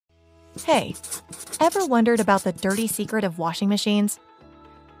Hey, ever wondered about the dirty secret of washing machines?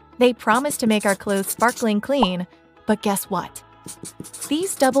 They promise to make our clothes sparkling clean, but guess what?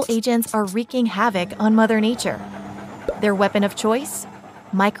 These double agents are wreaking havoc on Mother Nature. Their weapon of choice?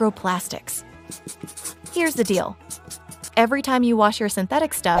 Microplastics. Here's the deal. Every time you wash your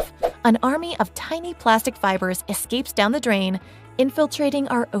synthetic stuff, an army of tiny plastic fibers escapes down the drain, infiltrating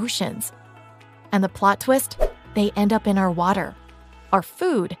our oceans. And the plot twist? They end up in our water, our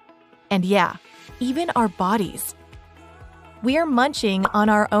food, and yeah, even our bodies. We're munching on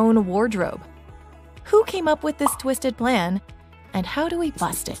our own wardrobe. Who came up with this twisted plan, and how do we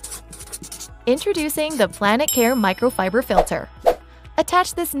bust it? Introducing the PlanetCare microfiber filter.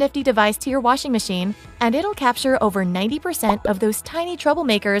 Attach this nifty device to your washing machine, and it'll capture over 90% of those tiny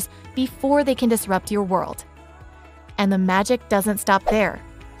troublemakers before they can disrupt your world. And the magic doesn't stop there.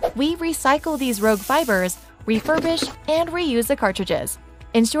 We recycle these rogue fibers, refurbish, and reuse the cartridges,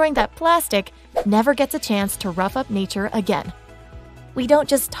 ensuring that plastic never gets a chance to rough up nature again. We don't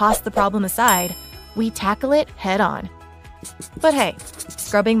just toss the problem aside, we tackle it head-on. But hey,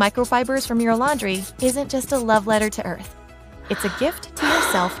 scrubbing microfibers from your laundry isn't just a love letter to Earth. It's a gift to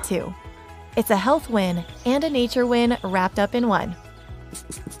yourself, too. It's a health win and a nature win wrapped up in one.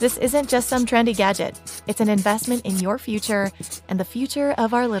 This isn't just some trendy gadget. It's an investment in your future and the future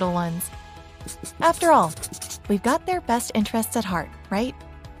of our little ones. After all, we've got their best interests at heart, right?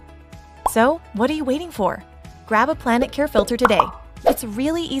 So, what are you waiting for? Grab a PlanetCare filter today. It's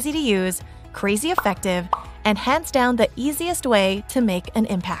really easy to use, crazy effective, and hands down the easiest way to make an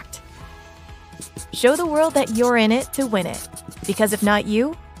impact. Show the world that you're in it to win it. Because if not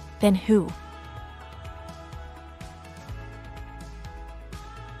you, then who?